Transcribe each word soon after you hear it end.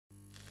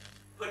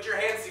Put your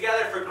hands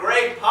together for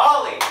Greg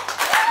Pauly.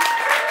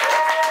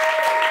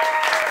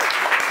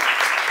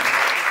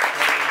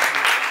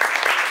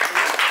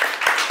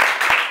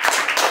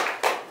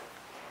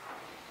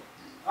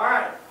 All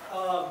right.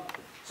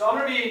 So I'm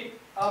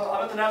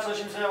at the Natural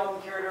History Museum. I'm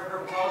the curator of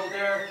herpetology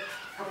there.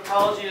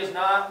 Herpetology is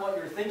not what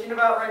you're thinking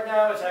about right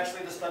now. It's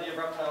actually the study of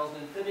reptiles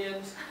and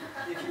amphibians.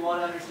 If you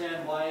want to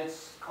understand why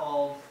it's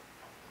called,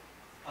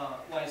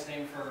 why it's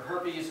named for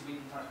herpes, we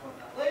can talk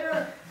about that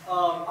later.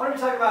 I'm going to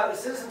be talking about the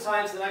citizen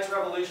science, the next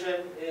revolution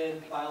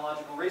in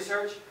biological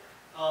research.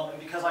 And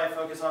because I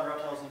focus on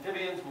reptiles and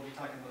amphibians, we'll be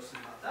talking mostly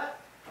about that.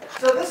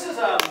 So this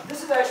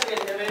is actually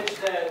an image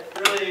that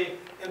really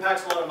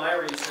impacts a lot of my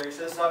research.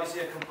 This is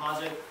obviously a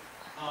composite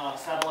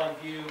satellite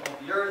view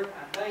of the Earth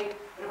at night.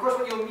 And of course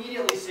what you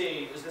immediately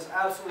see is this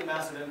absolutely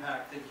massive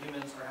impact that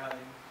humans are having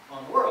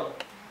on the world.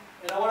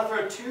 And I want to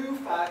throw two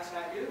facts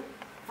at you.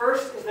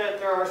 First is that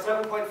there are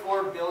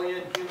 7.4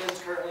 billion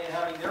humans currently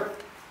inhabiting the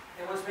Earth.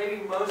 And what's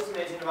maybe most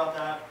amazing about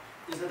that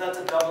is that that's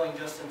a doubling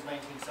just since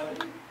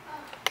 1970.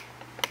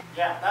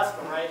 Yeah, that's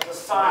the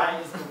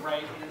size is the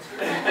right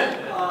answer.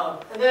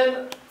 And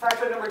then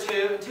factoid number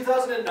two, in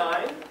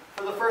 2009,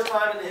 for the first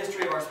time in the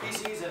history of our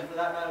species, and for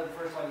that matter, the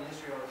first time in the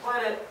history of our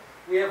planet,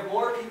 we have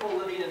more people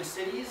living in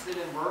cities than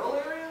in rural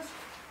areas.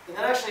 And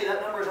then actually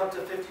that number is up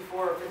to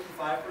 54 or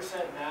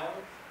 55% now.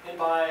 And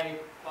by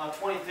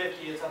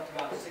 2050, it's up to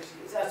about 60,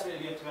 it's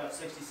estimated to be up to about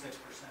 66%.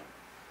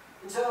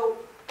 And so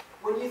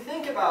when you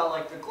think about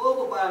like the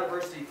global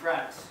biodiversity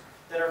threats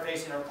that are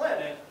facing our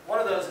planet, one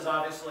of those is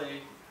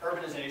obviously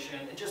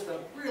urbanization and just the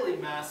really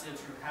massive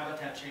sort of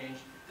habitat change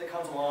that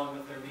comes along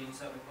with there being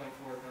 7.4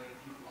 billion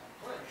people on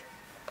the planet.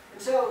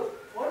 And so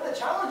one of the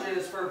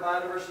challenges for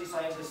biodiversity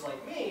scientists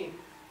like me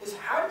is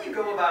how do you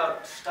go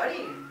about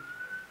studying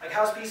like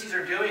how species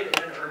are doing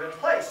in an urban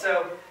place?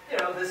 So, you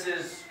know, this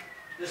is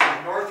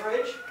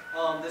Northridge.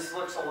 This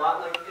looks a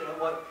lot like, you know,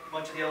 what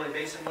much of the LA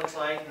Basin looks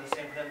like, in the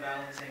San Fernando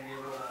Valley, the San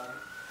Diego Valley.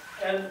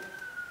 And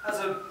as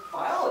a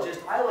biologist,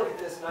 I look at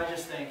this and I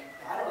just think,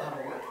 I don't know how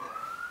to work there.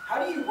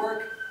 How do you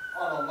work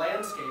on a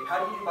landscape?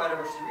 How do you do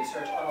biodiversity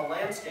research on a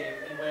landscape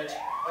in which,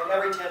 like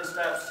every 10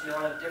 steps, you're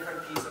on a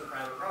different piece of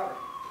private property?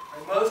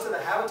 Like most of the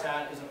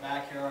habitat is a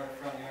backyard, a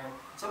front yard,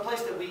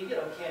 someplace that we,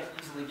 can't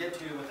easily get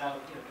to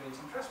without, doing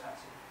some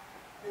trespassing.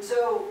 And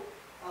so,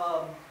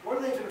 one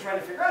of the things we've been trying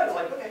to figure out is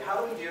like, okay,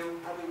 how do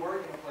we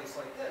work in a place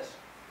like this?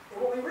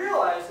 And what we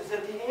realized is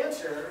that the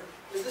answer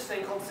is this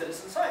thing called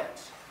citizen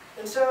science.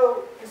 And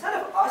so, instead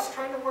of us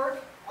trying to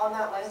work on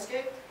that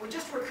landscape, we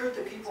just recruit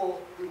the people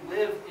who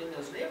live in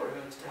those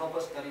neighborhoods to help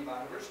us study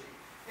biodiversity.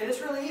 And it's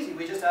really easy.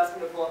 We just ask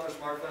them to pull out their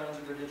smartphones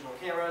or their digital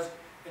cameras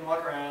and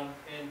walk around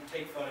and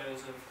take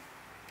photos of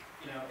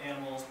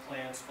animals,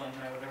 plants,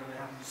 fungi, whatever they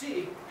happen to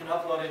see, and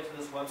upload it to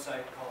this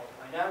website called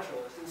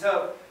iNaturalist. And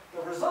so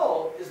the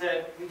result is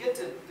that we get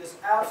to this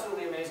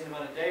absolutely amazing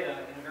amount of data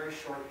in a very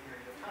short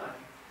period of time.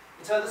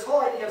 And so this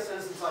whole idea of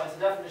citizen science,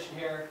 the definition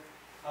here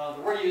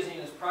that we're using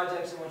is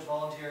projects in which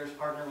volunteers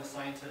partner with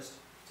scientists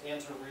to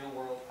answer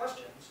real-world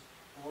questions.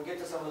 And we'll get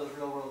to some of those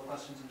real-world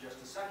questions in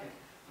just a second.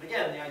 But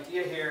again, the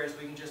idea here is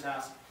we can just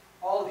ask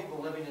all the people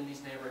living in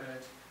these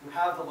neighborhoods who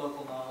have the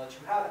local knowledge,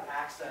 who have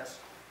access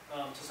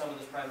to some of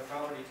this private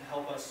property to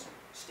help us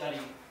study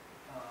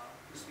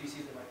the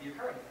species that might be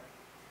occurring there.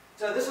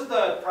 So this is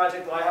the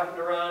project that I happen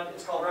to run.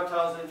 It's called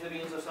Reptiles and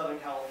Amphibians of Southern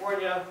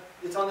California.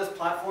 It's on this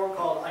platform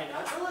called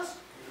iNaturalist.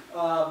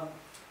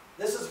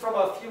 This is from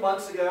a few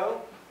months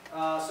ago.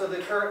 So the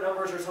current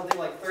numbers are something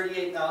like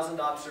 38,000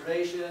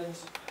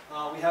 observations.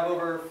 We have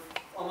over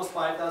almost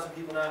 5,000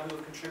 people now who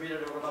have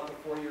contributed over about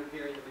the 4-year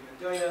period that we've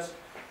been doing this.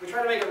 We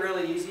try to make it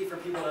really easy for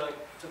people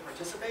to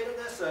participate in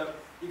this. So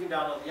you can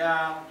download the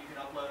app, you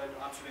can upload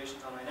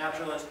observations on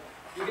iNaturalist.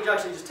 You can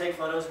actually just take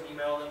photos and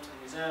email them to the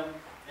museum.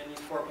 And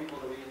these poor people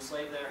that we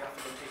enslaved there have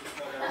to go take the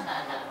photos and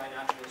upload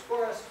iNaturalist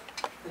for us.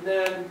 And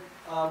then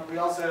we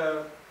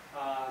also,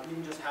 you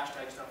can just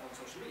hashtag stuff on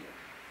social media.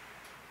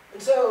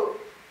 And so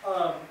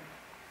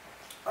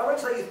I want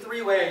to tell you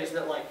 3 ways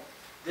that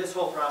this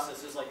whole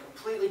process is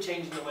completely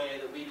changing the way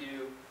that we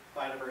do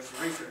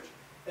biodiversity research.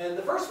 And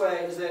the first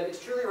way is that it's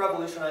truly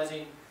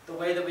revolutionizing the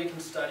way that we can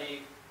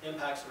study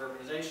impacts of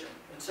urbanization.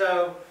 And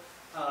so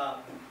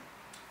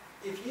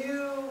if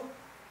you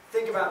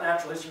think about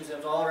natural history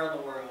museums all around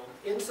the world,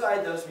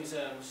 inside those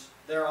museums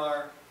there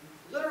are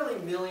literally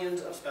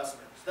millions of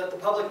specimens that the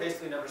public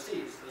basically never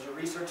sees. Those are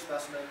research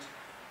specimens,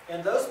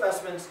 and those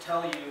specimens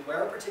tell you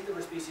where a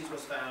particular species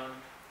was found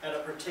at a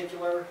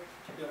particular,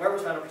 where it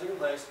was found in a particular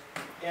place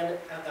and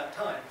at that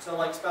time. So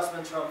like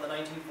specimens from the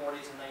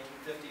 1940s and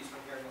 1950s from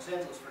here in Los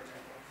Angeles, for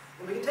example.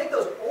 And we can take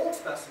those old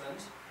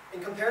specimens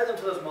and compare them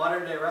to those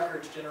modern day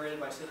records generated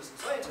by citizen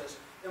scientists,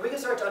 and we can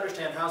start to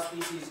understand how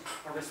species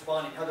are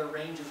responding, how their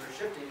ranges are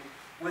shifting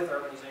with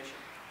urbanization.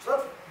 So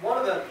that's one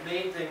of the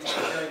main things that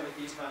we're doing with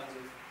these kinds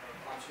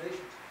of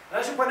observations. And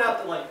I should point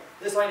out that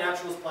this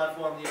iNaturalist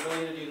platform, the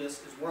ability to do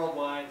this is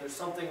worldwide. There's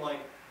something like,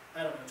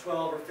 I don't know,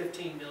 12 or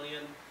 15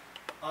 million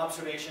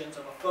observations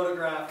of a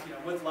photograph,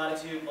 with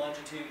latitude,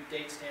 longitude,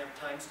 date stamp,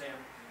 time stamp.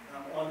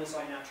 on this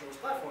iNaturalist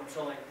platform.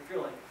 So like, if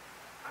you're like,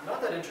 I'm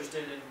not that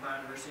interested in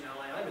biodiversity in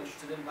LA, I'm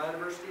interested in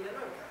biodiversity in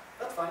Antarctica.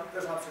 That's fine,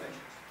 there's observations.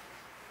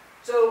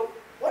 So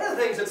one of the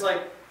things that's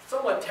like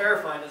somewhat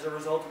terrifying as a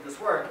result of this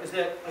work is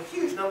that a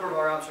huge number of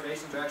our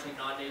observations are actually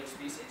non-native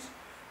species.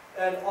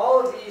 And all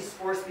of these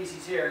 4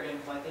 species here, again,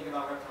 if I think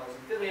about reptiles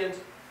and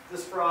amphibians,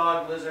 this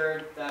frog,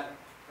 lizard, that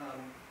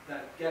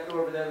gecko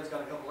over there that's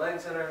got a couple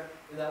legs in her,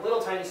 and that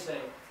little tiny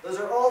snake. Those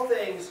are all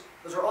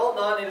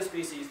non-native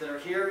species that are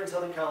here in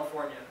Southern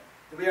California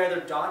that we either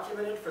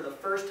documented for the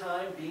first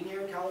time being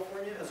here in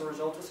California as a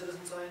result of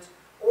citizen science,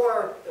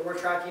 or that we're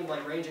tracking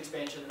like range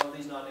expansion of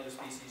these non-native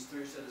species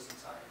through citizen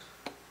science.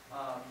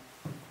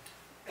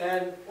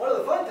 And one of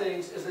the fun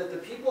things is that the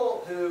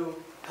people who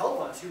help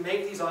us, who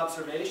make these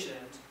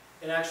observations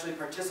and actually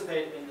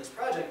participate in this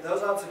project,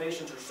 those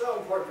observations are so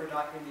important for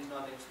documenting these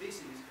non-native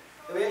species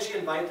that we actually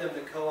invite them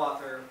to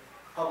co-author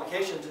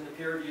publications in the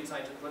peer-reviewed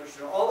scientific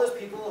literature. All those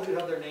people who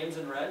have their names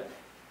in red,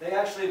 they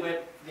actually went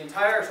the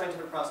entire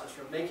scientific process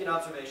from making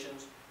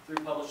observations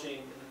through publishing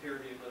in the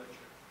peer-reviewed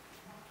literature.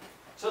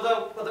 So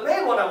the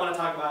main one I want to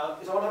talk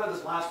about is I want to talk about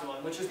this last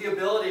one, which is the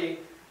ability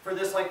for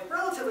this like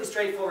relatively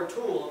straightforward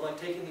tool of like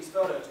taking these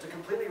photos to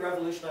completely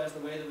revolutionize the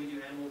way that we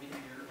do animal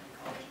behavior and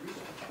ecology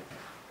research.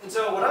 And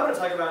so what I'm going to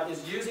talk about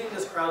is using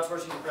this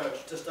crowdsourcing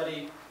approach to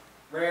study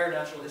rare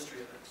natural history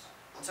events.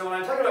 And so when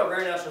I'm talking about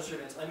rare natural history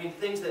events, I mean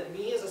things that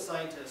me as a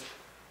scientist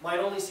might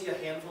only see a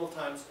handful of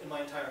times in my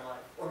entire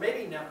life, or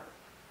maybe never,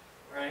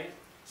 right?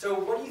 So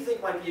what do you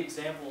think might be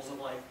examples of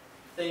like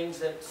things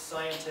that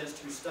scientists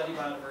who study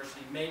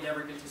biodiversity may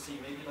never get to see,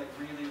 maybe like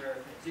really rare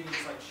things? You can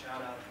just like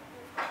shout out a couple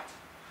of things.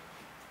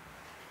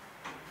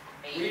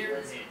 Mating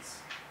lizards.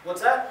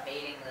 What's that?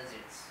 Mating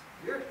lizards.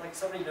 You're like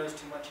somebody knows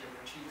too much here,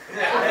 Richie.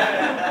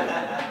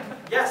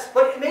 Yes,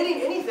 but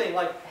mating anything,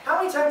 like how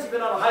many times have you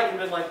been on a hike and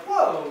been like,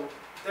 whoa,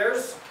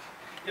 there's,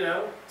 you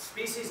know,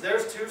 species,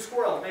 there's 2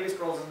 squirrels. Maybe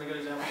squirrels isn't a good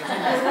example because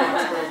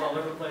there's squirrels all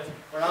over the place.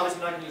 We're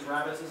obviously not going to use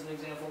rabbits as an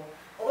example.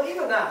 Although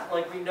even that,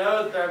 like we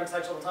know that they're having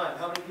sex all the time.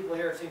 How many people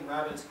here have seen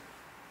rabbits,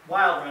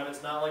 wild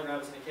rabbits, not like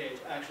rabbits in a cage,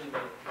 actually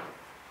mating?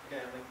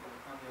 Okay,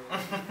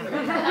 I'm the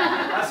only one.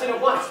 I've seen it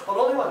once, but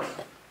only once.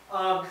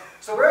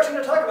 So we're actually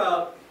going to talk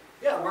about,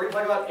 we're going to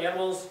talk about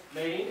animals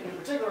mating. In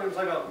particular, we're going to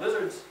talk about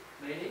lizards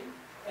mating.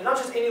 And not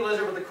just any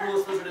lizard, but the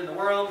coolest lizard in the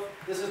world.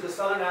 This is the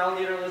southern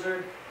alligator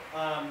lizard.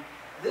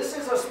 This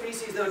is a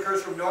species that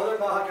occurs from northern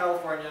Baja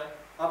California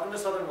up into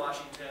southern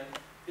Washington.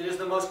 It is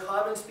the most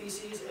common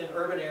species in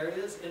urban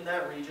areas in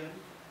that region.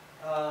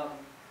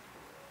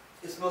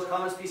 It's the most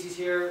common species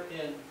here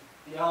in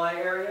the LA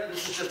area.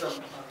 This is just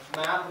a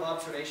map of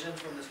observations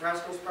from this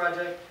Rascals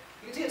project.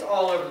 You can see it's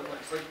all over the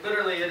place. Like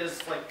literally, it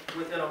is like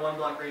within a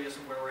 1-block radius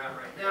of where we're at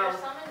right now.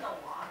 There's some in the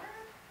water?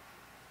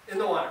 In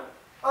the water.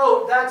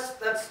 Oh,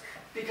 that's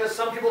because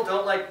some people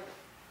don't like,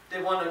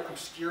 they want to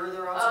obscure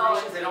their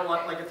observations. They don't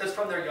want, like if it's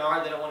from their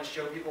yard, they don't want to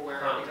show people where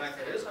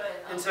exactly it is.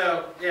 And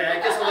so, yeah,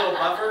 it gets a little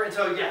buffer. And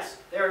so, yes,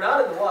 they are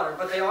not in the water,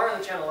 but they are in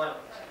the Channel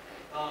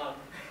Islands.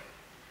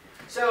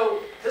 So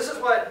this is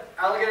what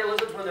alligator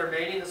lizards, when they're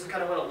mating, this is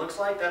kind of what it looks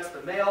like. That's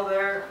the male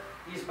there.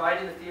 He's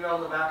biting the female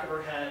in the back of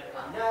her head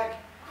and neck.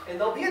 And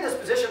they'll be in this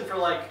position for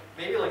like,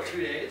 maybe like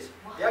 2 days.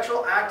 The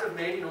actual act of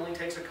mating only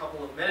takes a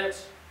couple of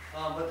minutes.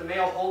 But the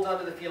male holds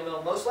onto the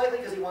female, most likely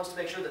because he wants to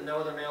make sure that no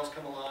other males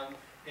come along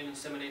and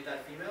inseminate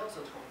that female.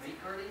 So it's called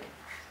mate guarding.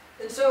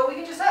 And so we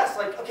can just ask,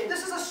 like, okay,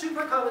 this is a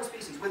super common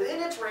species.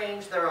 Within its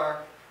range, there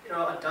are, you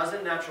know, a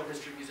dozen natural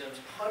history museums,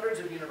 hundreds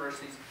of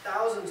universities,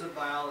 thousands of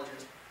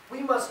biologists.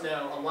 We must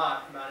know a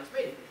lot about its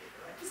mating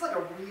behavior, right? It's like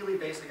a really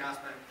basic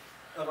aspect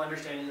of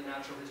understanding the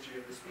natural history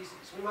of the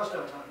species. We must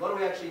know a ton. What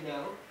do we actually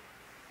know?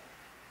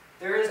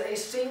 There is a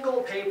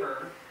single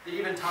paper that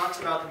even talks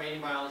about the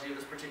mating biology of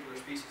this particular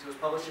species. It was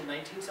published in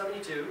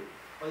 1972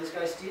 by this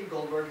guy Steve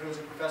Goldberg, who was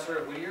a professor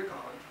at Whittier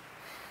College.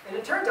 And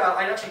it turned out,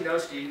 I actually know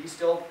Steve, he's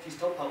still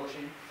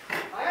publishing.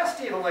 I asked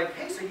Steve, I'm like,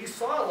 hey, so you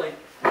saw like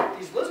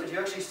these lizards, you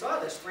actually saw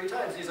this 3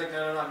 times. He's like,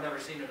 no, I've never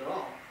seen it at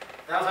all.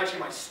 That was actually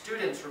my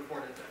students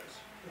reported this.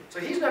 So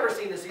he's never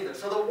seen this either.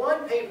 So the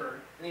one paper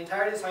in the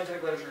entirety of the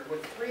scientific literature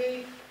with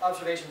 3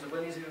 observations of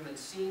when these have even been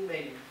seen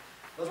mating,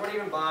 those weren't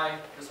even by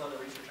this other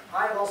researcher.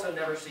 I have also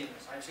never seen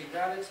this. I've seen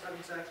rabbits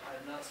having sex. I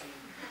have not seen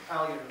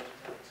alligator lizards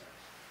having sex.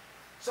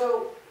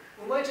 So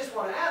we might just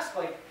want to ask,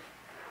 like,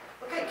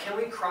 okay, can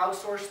we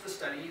crowdsource the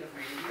study of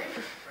mating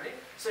behavior, right?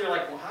 So you're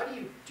like, well, how do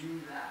you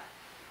do that?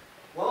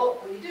 Well,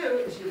 what you do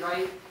is you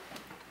write,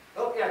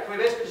 can we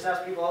basically just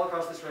ask people all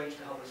across this range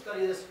to help us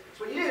study this?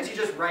 So what you do is you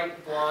just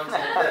write blogs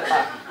like this,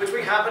 which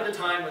we happen to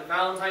time with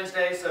Valentine's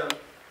Day, so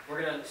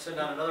we're going to send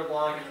out another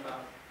blog in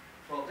about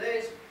 12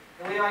 days.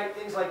 And we write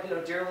things like,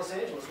 Dear Los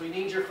Angeles, we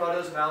need your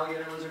photos of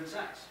alligator lizard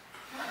sex.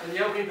 And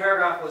the opening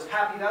paragraph was,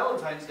 Happy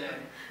Valentine's Day.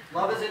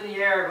 Love is in the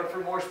air, but for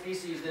more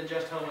species than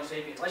just Homo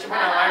sapiens. I should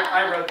point out,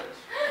 I wrote this.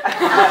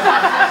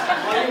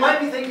 Well, you might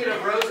be thinking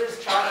of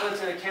roses,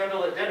 chocolates, and a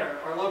candle at dinner.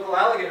 Our local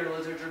alligator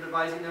lizards are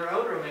devising their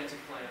own romantic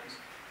plans.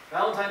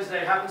 Valentine's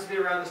Day happens to be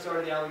around the start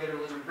of the alligator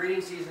lizard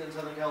breeding season in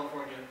Southern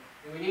California,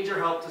 and we need your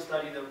help to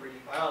study their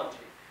breeding biology.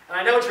 And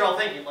I know what you're all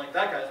thinking, like,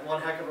 that guy's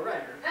one heck of a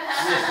writer.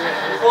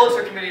 The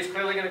Pulitzer Committee is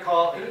clearly going to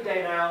call any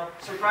day now.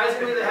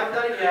 Surprisingly, they haven't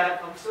done it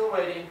yet. I'm still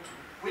waiting.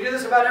 We do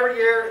this about every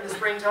year in the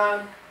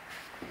springtime.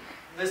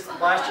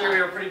 Last year we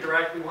were pretty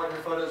direct. We wanted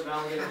photos of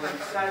alligator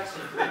lizard sex.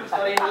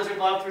 Studying lizard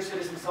love through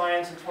citizen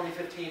science in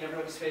 2015,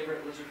 everyone's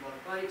favorite lizard love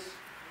bites.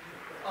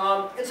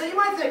 And so you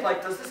might think,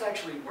 like, does this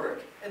actually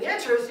work? And the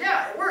answer is,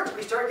 yeah, it works.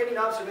 We start getting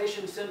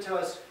observations sent to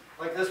us,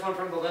 like this one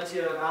from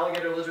Valencia of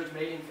alligator lizards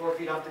mating 4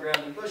 feet off the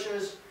ground in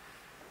bushes.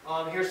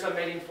 Here's some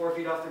mating 4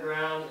 feet off the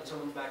ground in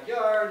someone's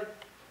backyard.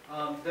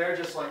 They're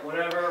just like,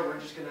 whatever, we're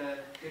just going to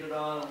get it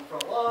on the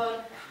front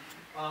lawn.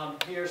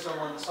 Here's some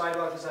on the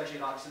sidewalk that's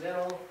actually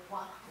accidental.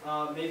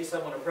 Maybe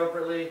someone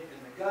appropriately in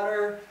the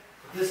gutter.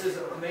 This is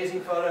an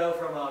amazing photo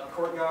from a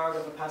courtyard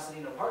of a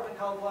Pasadena apartment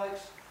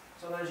complex.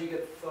 Sometimes you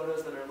get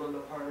photos that are a little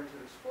bit harder to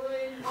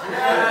explain.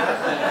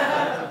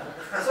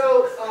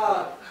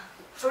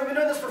 So we've been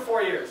doing this for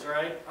 4 years,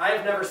 right? I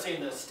have never seen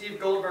this. Steve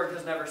Goldberg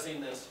has never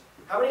seen this.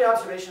 How many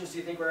observations do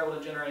you think we're able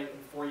to generate in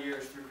 4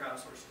 years through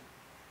crowdsourcing?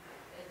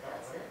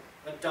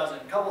 A dozen.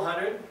 A couple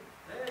hundred?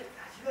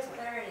 You guys like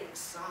 30.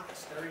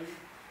 Socks, 30?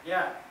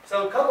 Yeah.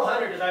 So a couple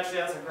hundred is actually,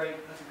 that's a great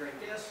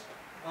guess.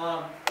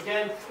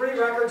 Again, 3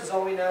 records is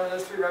all we know, and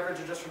those 3 records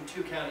are just from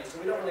 2 counties, so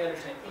we don't really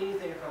understand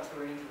anything across the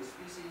range of the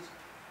species.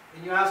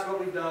 And you ask what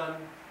we've done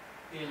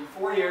in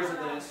 4 years of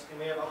this, and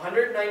we have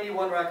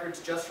 191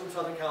 records just from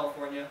Southern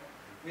California.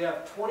 We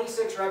have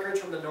 26 records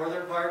from the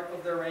northern part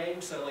of their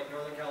range, so like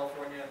Northern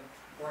California,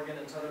 Oregon,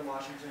 and Southern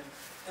Washington.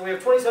 And we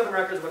have 27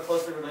 records of a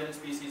closely related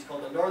species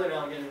called the northern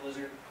alligator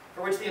lizard,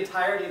 for which the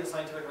entirety of the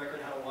scientific record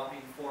had a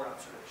whopping 4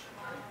 observations.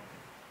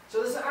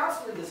 So this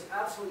is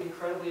absolutely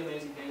incredibly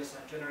amazing data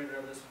set generated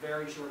over this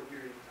very short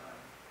period of time.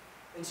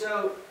 And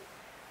so,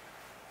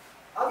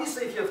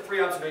 obviously if you have 3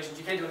 observations,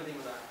 you can't do anything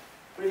with that.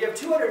 But if you have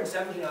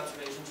 217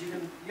 observations,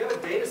 you have a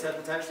data set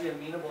that's actually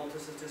amenable to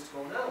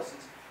statistical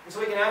analysis. And so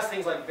we can ask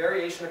things like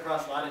variation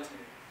across latitude,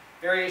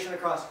 variation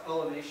across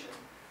elevation.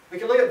 We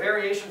can look at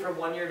variation from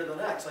one year to the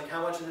next, like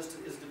how much of this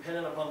is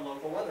dependent upon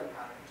local weather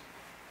patterns.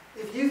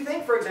 If you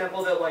think, for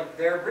example, that like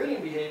their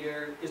breeding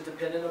behavior is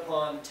dependent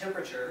upon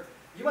temperature,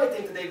 you might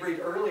think that they breed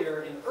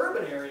earlier in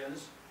urban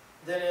areas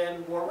than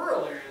in more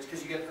rural areas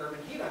because you get urban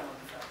heat island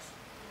effects.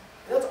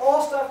 And that's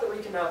all stuff that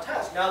we can now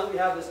test now that we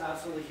have this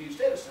absolutely huge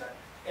data set.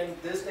 And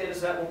this data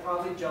set will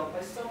probably jump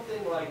by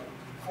something like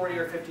 40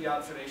 or 50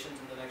 observations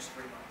in the next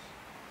 3 months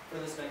for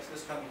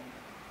this coming year.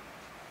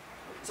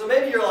 So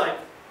maybe you're like,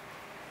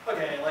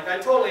 okay, like I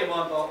totally am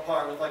on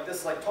par with like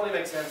this, like totally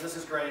makes sense, this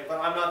is great, but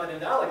I'm not that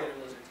into alligator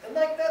lizards. And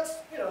like that's,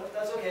 you know,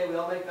 that's okay, we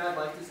all make bad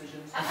life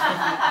decisions.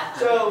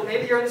 So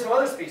maybe you're into some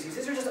other species.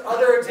 These are just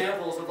other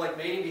examples of like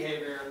mating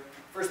behavior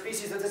for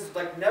species that this has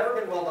like never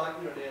been well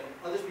documented in,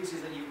 other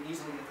species that you can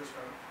easily get this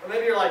from. Or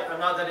maybe you're like, I'm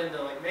not that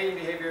into like mating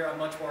behavior, I'm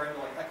much more into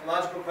like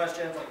ecological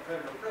questions, like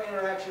predator-prey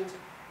interactions.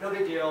 No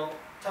big deal.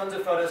 Tons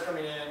of photos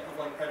coming in of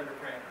like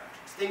predator-prey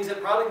interactions. Things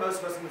that probably most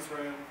of us in this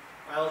room,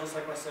 biologists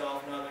like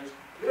myself and others,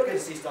 we don't get to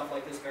see stuff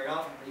like this very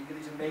often, but you get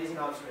these amazing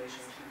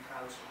observations through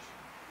crowdsourcing.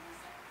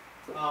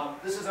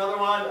 This is another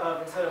one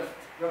of, instead of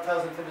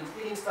reptiles and amphibians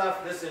eating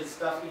stuff, this is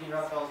stuff eating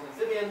reptiles and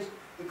amphibians.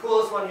 The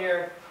coolest one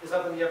here is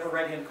up in the upper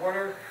right-hand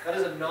corner. That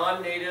is a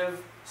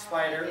non-native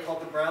spider called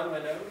the brown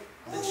widow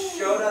that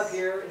showed up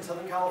here in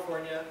Southern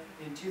California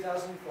in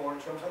 2004.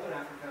 It's from Southern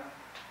Africa.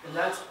 And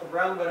that's a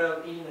brown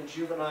widow eating a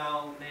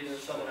juvenile native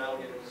southern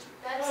alligator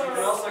lizard. So you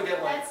can also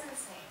get like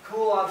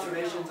cool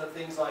observations of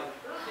things like,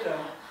 you know,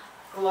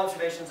 cool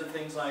observations of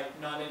things like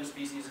non-native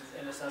species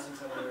and assessing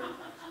some of their.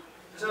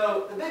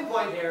 So the big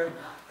point here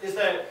is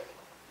that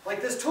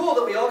like this tool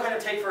that we all kind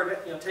of take for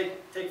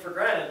take for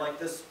granted, like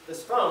this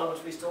phone,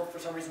 which we still for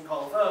some reason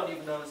call a phone,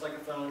 even though it's like a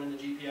phone and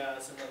the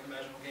GPS and like the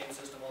magical game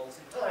system all at the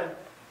same time.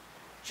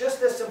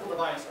 Just this simple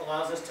device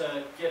allows us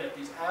to get at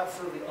these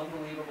absolutely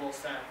unbelievable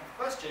set of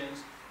questions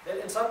that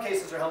in some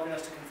cases are helping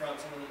us to confront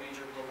some of the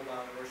major global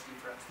biodiversity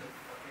threats that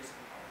are facing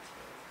the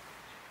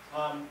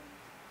planet.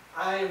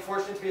 I am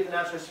fortunate to be at the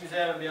Natural History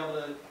Museum and be able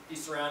to be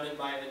surrounded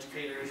by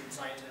educators and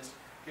scientists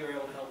who are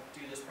able to help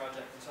do this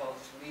project. And so I'll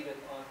just leave it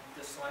on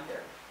this slide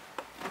there.